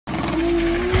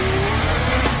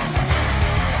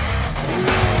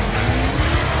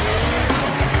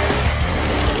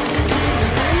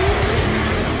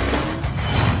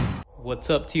What's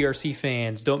up, TRC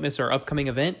fans? Don't miss our upcoming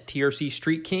event, TRC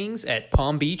Street Kings at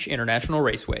Palm Beach International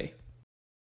Raceway.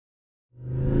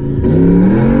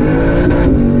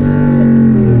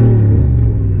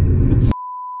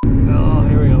 Oh,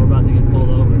 here we go. We're about to get pulled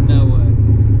over. No way.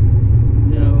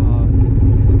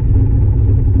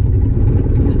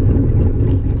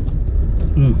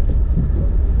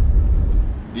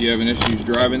 Do you have any issues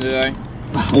driving today?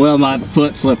 Well, my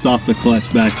foot slipped off the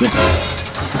clutch back there.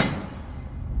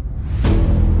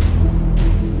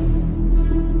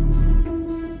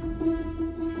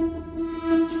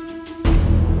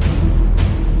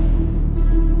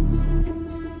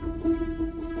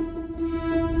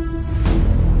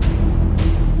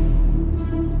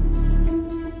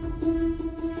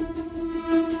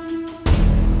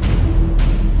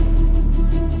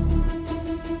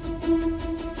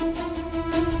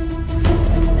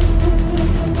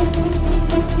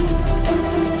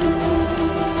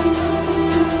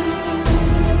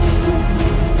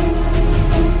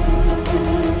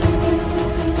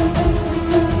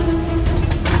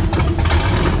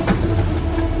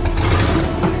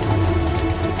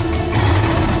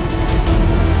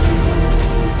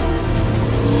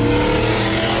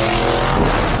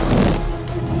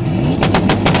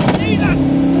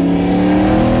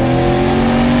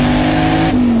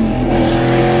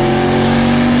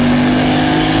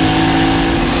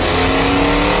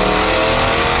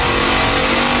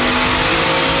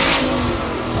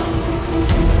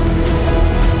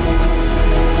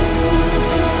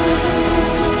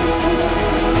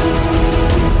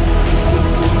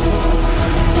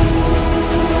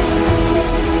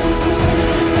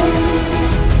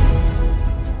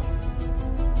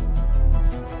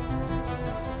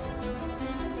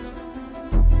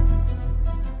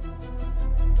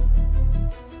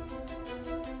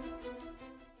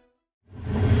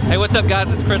 Hey, what's up guys?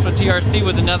 It's Chris with TRC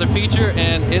with another feature,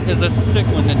 and it is a sick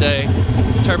one today.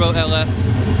 Turbo LS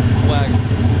wagon.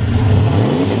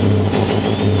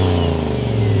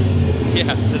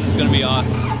 Yeah, this is gonna be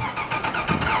awesome.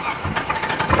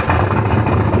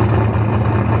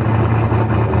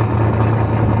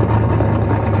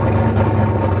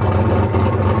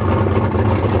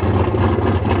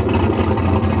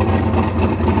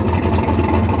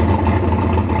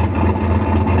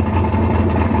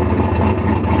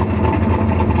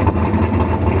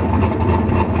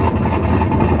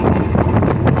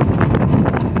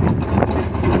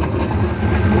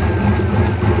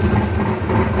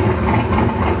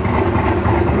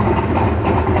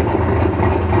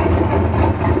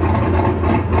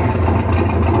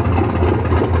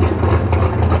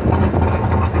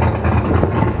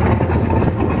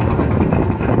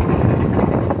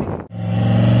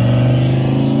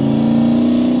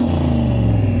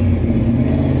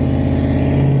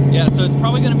 So it's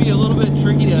probably going to be a little bit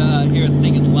tricky to hear this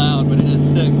thing is loud, but it is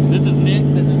sick. This is Nick,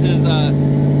 this is his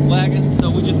wagon.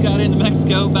 So we just got into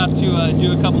Mexico, about to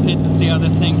do a couple hits and see how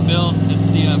this thing feels. It's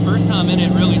the first time in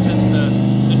it really since the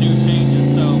new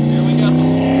changes, so here we go.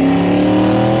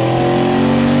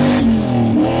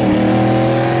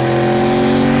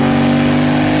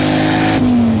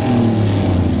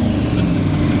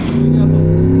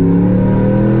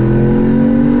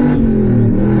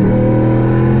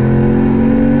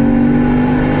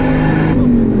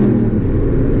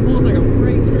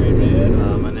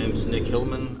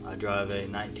 I drive a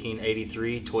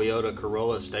 1983 Toyota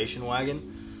Corolla Station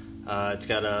Wagon. It's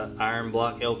got a iron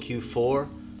block LQ4,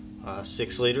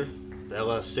 6-liter, the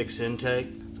LS6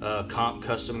 intake, comp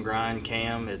custom grind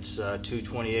cam. It's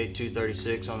 228,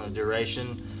 236 on the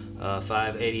duration,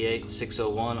 588,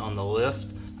 601 on the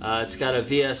lift. It's got a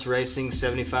VS Racing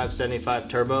 7575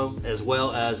 turbo, as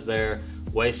well as their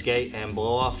wastegate and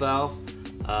blow-off valve.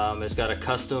 It's got a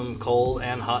custom cold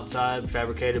and hot side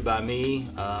fabricated by me,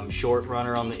 short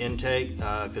runner on the intake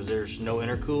because there's no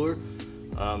intercooler.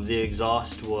 The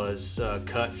exhaust was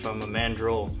cut from a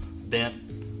mandrel bent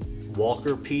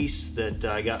Walker piece that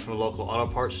I got from a local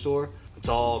auto parts store. It's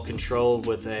all controlled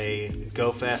with a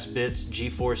Go Fast Bits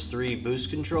G-Force 3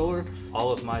 boost controller.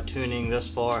 All of my tuning thus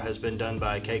far has been done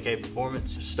by KK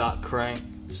Performance. Stock crank,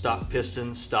 stock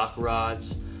pistons, stock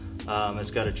rods. It's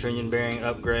got a trunnion bearing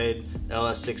upgrade,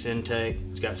 LS6 intake.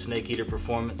 It's got Snake Eater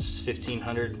Performance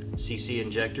 1500 cc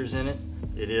injectors in it.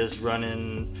 It is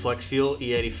running flex fuel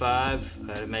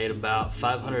E85. It made about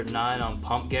 509 on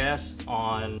pump gas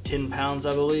on 10 pounds,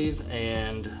 I believe,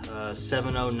 and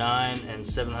 709 and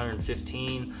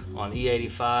 715 on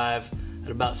E85 at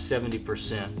about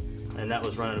 70%. And that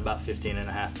was running about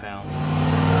 15.5 pounds.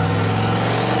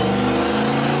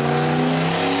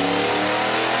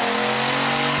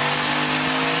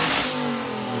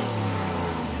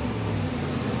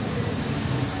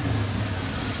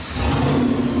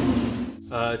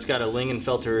 It's got a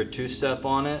Lingenfelter two-step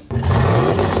on it.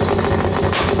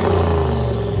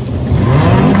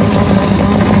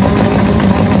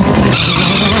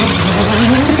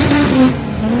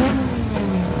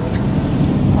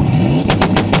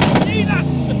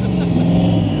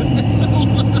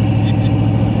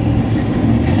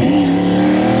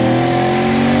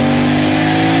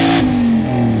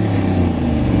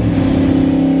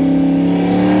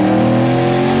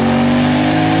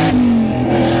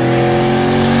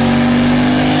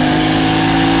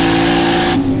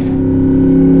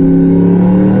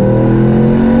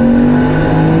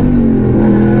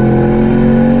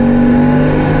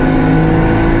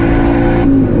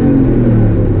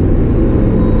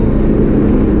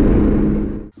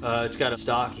 It's got a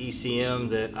stock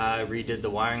ECM that I redid the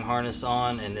wiring harness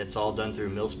on, and it's all done through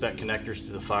mil-spec connectors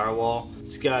through the firewall.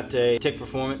 It's got a Tech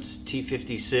Performance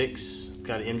T56,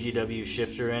 got an MGW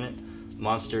shifter in it,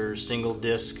 Monster single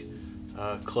disc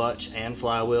clutch and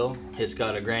flywheel. It's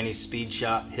got a Granny Speed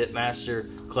Shot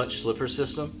Hitmaster clutch slipper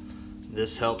system.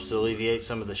 This helps alleviate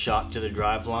some of the shock to the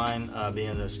driveline,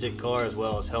 being a stick car, as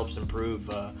well as helps improve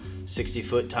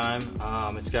 60-foot time.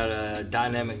 It's got a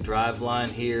dynamic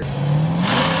driveline here.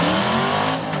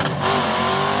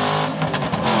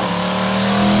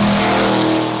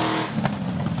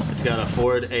 It's got a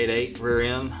Ford 8.8 rear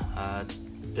end. It's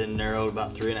been narrowed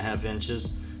about 3.5 inches.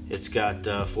 It's got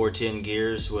 410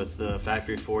 gears with the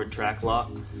factory Ford track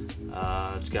lock.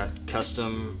 It's got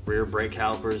custom rear brake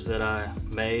calipers that I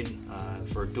made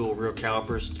for dual rear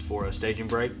calipers for a staging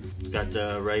brake. It's got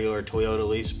regular Toyota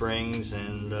leaf springs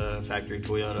and factory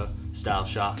Toyota style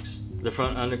shocks. The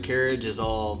front undercarriage is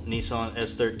all Nissan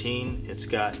S13. It's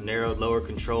got narrowed lower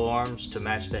control arms to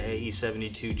match the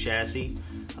AE72 chassis.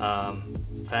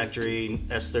 Factory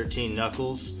S13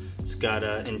 knuckles. It's got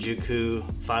a Injuku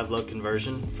 5-lug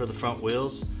conversion for the front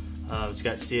wheels. It's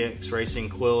got CX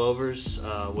Racing coilovers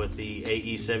with the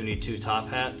AE72 top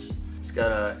hats. It's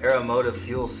got a Aeromotive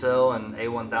fuel cell and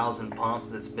A1000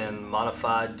 pump that's been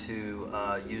modified to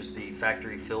use the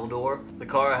factory fill door. The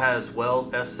car has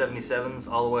Weld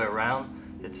S77s all the way around.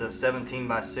 It's a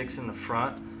 17x6 in the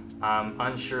front. I'm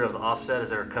unsure of the offset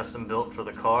as they're custom built for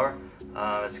the car.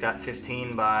 It's got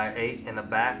 15x8 in the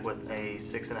back with a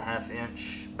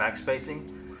 6.5-inch back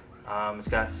spacing. It's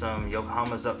got some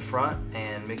Yokohamas up front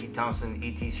and Mickey Thompson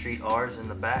ET Street R's in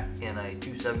the back in a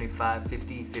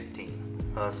 275/50/15.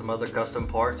 Some other custom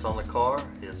parts on the car.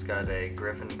 It's got a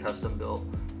Griffin custom built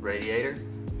radiator.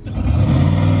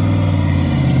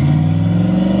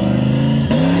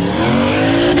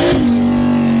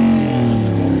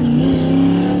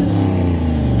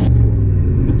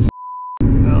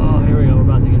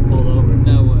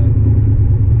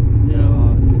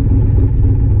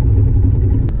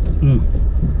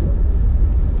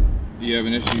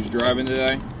 Driving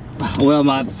today? Well,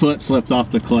 my foot slipped off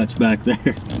the clutch back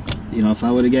there. You know, if I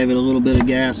would have gave it a little bit of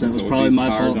gas, that was probably my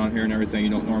fault. On here and everything, you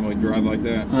don't normally drive like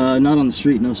that? Not on the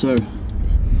street, no sir.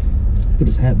 Put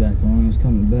his hat back on, he's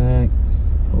coming back.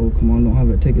 Oh, come on, don't have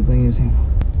that ticket thing in his hand.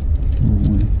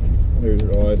 There's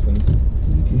your license.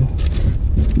 Thank you.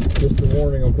 Just a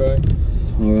warning, okay?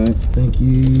 All right, thank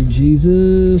you,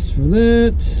 Jesus, for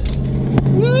that.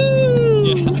 Woo!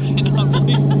 Yeah,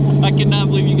 I cannot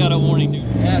believe you got a warning, dude.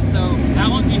 Yeah, so how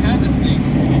long have you had this thing?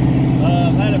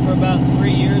 I've had it for about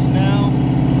 3 years now.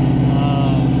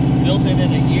 Built it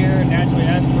in a year, naturally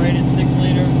aspirated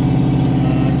 6-liter.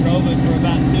 Drove it for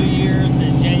about 2 years.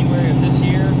 In January of this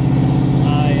year,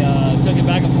 I took it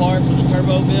back apart for the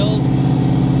turbo build.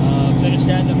 Finished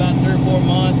that in about 3 or 4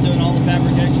 months, doing all the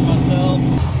fabrication myself.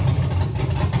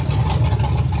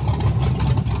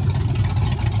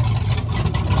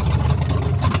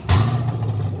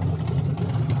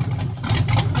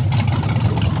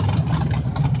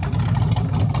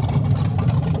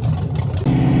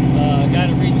 Got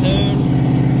it retuned,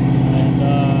 and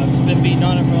I've just been beating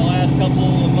on it for the last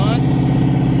couple of months.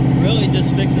 Really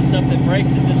just fixing stuff that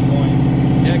breaks at this point.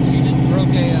 Yeah, because you just broke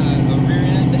a rear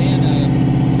end and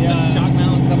a shock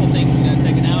mount, a couple things you got to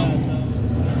take it out.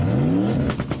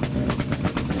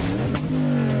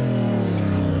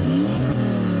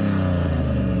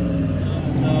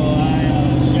 So I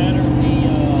shattered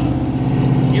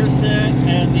the gear set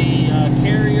and the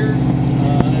carrier,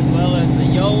 as well as the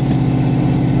yoke.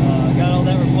 Got all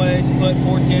that replaced, put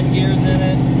 410 gears in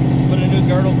it, put a new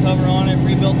girdle cover on it,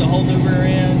 rebuilt the whole new rear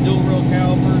end, dual rear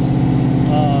calipers.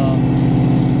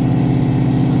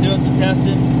 Was doing some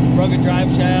testing, broke a drive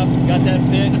shaft, got that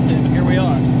fixed, and here we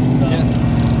are. So. Yeah.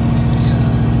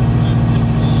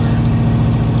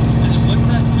 And then what's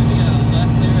that to the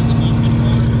left there, the boost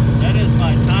controller? That is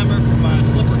my timer for my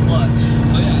slipper clutch.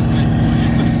 Oh yeah, right. You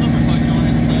just put the slipper clutch on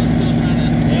it, so it's still trying to...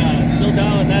 Yeah,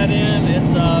 man.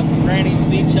 It's from Granny's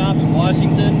Speed Shop in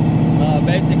Washington.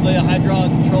 Basically a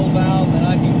hydraulic control valve that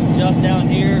I can adjust down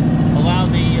here, allow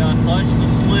the clutch to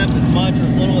slip as much or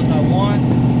as little as I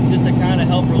want, just to kind of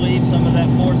help relieve some of that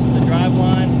force from the drive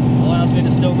line. Allows me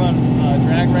to still run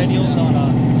drag radials on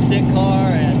a stick car,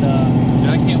 and Dude,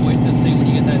 I can't wait to see when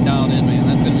you get that dialed in, man.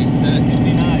 That's gonna be sick. it's gonna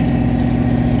be nice.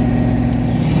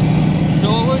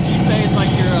 So what would you say is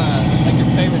like your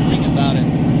favorite thing about it?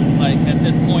 Like at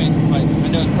this point, like I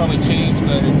know it's probably changed,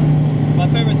 but it's My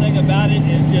favorite thing about it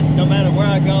is just no matter where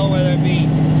I go, whether it be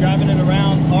driving it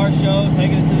around, car show,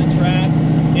 taking it to the track,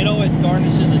 it always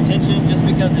garnishes attention just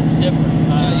because it's different.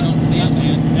 you don't see it,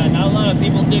 man. Yeah, not a lot of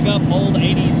people dig up old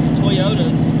 80s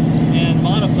Toyotas and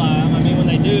modify them. I mean, when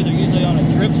they do, they're usually on a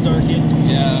drift circuit.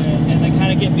 Yeah. And they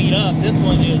kind of get beat up. This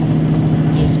one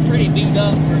is pretty beat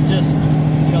up for just,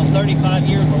 35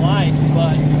 years of life,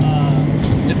 but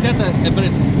It's got that, but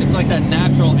it's like that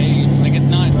natural age. Like it's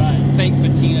not fake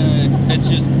patina. It's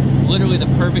just literally the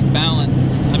perfect balance.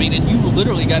 I mean, and you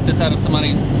literally got this out of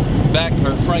somebody's back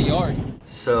or front yard.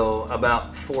 So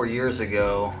about 4 years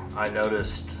ago, I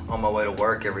noticed on my way to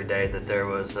work every day that there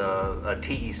was a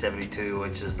TE72,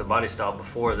 which is the body style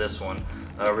before this one.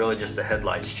 Really just the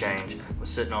headlights changed. I was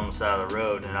sitting on the side of the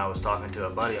road and I was talking to a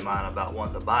buddy of mine about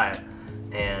wanting to buy it.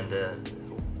 And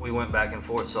we went back and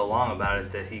forth so long about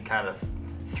it that he kind of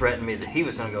threatened me that he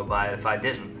was going to go buy it if I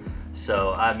didn't. So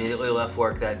I immediately left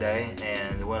work that day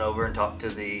and went over and talked to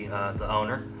the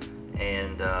owner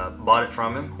and bought it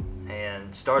from him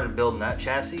and started building that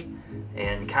chassis,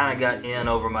 and kind of got in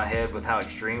over my head with how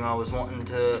extreme I was wanting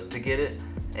to get it.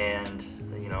 And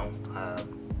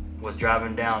was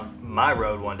driving down my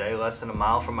road one day less than a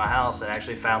mile from my house and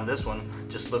actually found this one,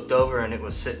 just looked over and it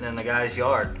was sitting in the guy's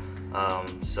yard.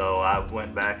 So I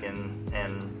went back and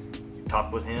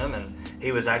talked with him, and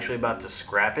he was actually about to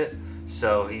scrap it.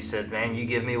 So he said, man, you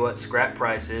give me what scrap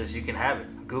price is, you can have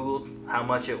it. Googled how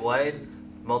much it weighed,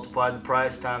 multiplied the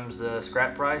price times the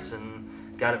scrap price, and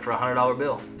got it for a $100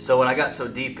 bill. So when I got so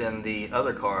deep in the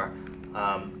other car,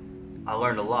 I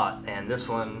learned a lot. And this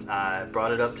one, I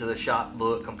brought it up to the shop,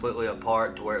 blew it completely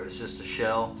apart to where it was just a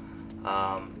shell,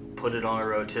 put it on a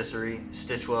rotisserie,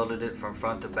 stitch welded it from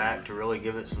front to back to really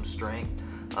give it some strength.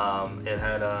 It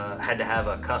had to have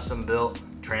a custom built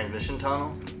transmission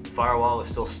tunnel. Firewall was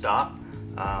still stock,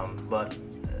 but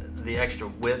the extra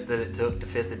width that it took to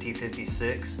fit the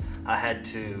T56, I had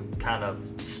to kind of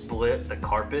split the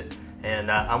carpet, and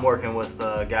I'm working with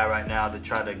a guy right now to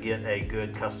try to get a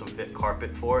good custom fit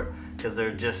carpet for it, because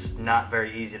they're just not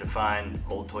very easy to find,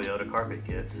 old Toyota carpet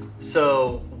kits.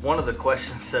 So one of the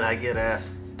questions that I get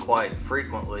asked quite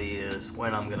frequently is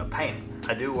when I'm gonna paint it.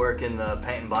 I do work in the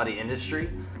paint and body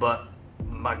industry, but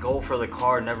my goal for the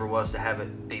car never was to have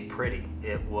it be pretty.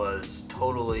 It was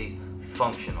totally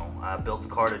functional. I built the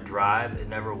car to drive. It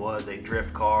never was a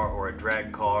drift car or a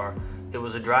drag car. It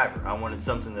was a driver. I wanted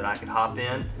something that I could hop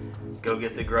in, go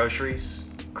get the groceries,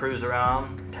 cruise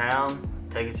around town,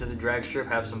 take it to the drag strip,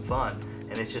 have some fun.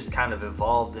 And it's just kind of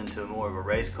evolved into more of a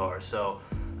race car. So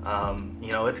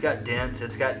it's got dents,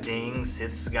 it's got dings,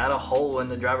 it's got a hole in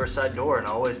the driver's side door, and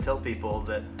I always tell people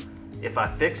that if I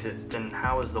fix it, then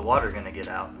how is the water gonna get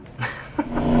out?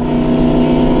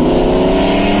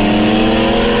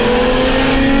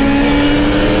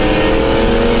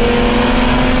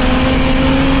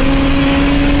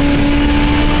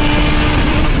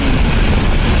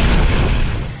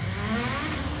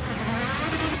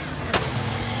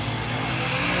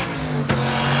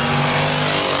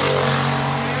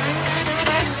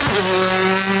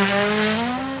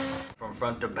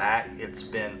 Front to back, it's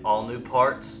been all new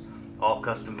parts, all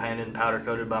custom painted and powder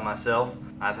coated by myself.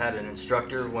 I've had an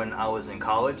instructor when I was in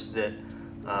college that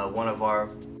one of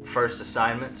our first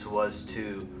assignments was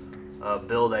to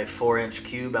build a 4-inch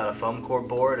cube out of foam core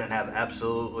board and have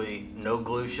absolutely no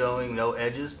glue showing, no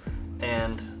edges,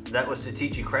 and that was to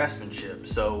teach you craftsmanship.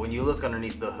 So when you look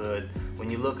underneath the hood, when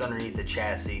you look underneath the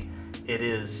chassis, it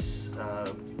is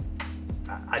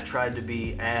I tried to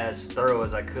be as thorough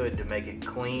as I could to make it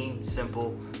clean,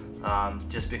 simple,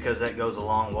 just because that goes a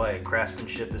long way.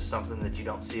 Craftsmanship is something that you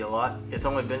don't see a lot. It's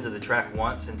only been to the track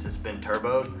once since it's been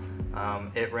turboed.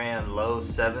 It ran low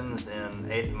 7s in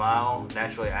 1/8 mile,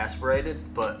 naturally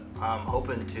aspirated, but I'm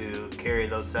hoping to carry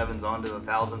those 7s onto the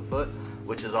 1,000 foot,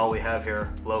 which is all we have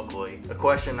here locally. A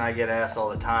question I get asked all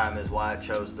the time is why I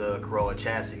chose the Corolla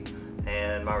chassis.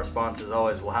 And my response is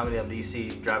always, well, how many of them do you see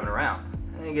driving around?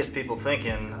 And it gets people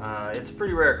thinking, it's a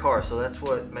pretty rare car, so that's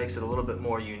what makes it a little bit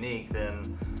more unique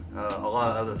than a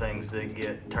lot of other things that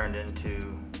get turned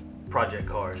into project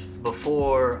cars.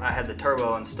 Before I had the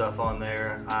turbo and stuff on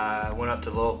there, I went up to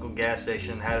the local gas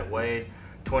station, had it weighed,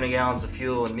 20 gallons of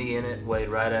fuel and me in it, weighed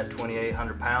right at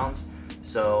 2,800 pounds.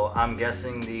 So I'm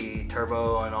guessing the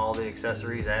turbo and all the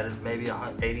accessories added maybe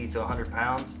 80 to 100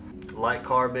 pounds. Light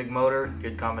car, big motor,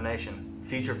 good combination.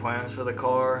 Future plans for the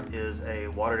car is a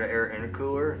water-to-air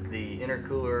intercooler. The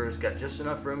intercooler's got just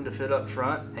enough room to fit up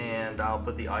front, and I'll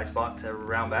put the ice box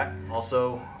around back.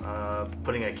 Also,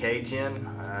 putting a cage in.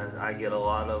 I get a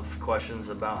lot of questions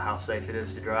about how safe it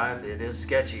is to drive. It is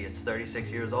sketchy. It's 36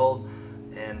 years old,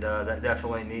 and that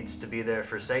definitely needs to be there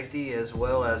for safety, as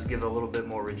well as give a little bit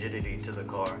more rigidity to the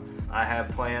car. I have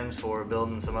plans for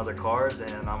building some other cars,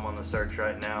 and I'm on the search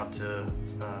right now to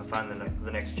find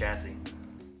the next chassis.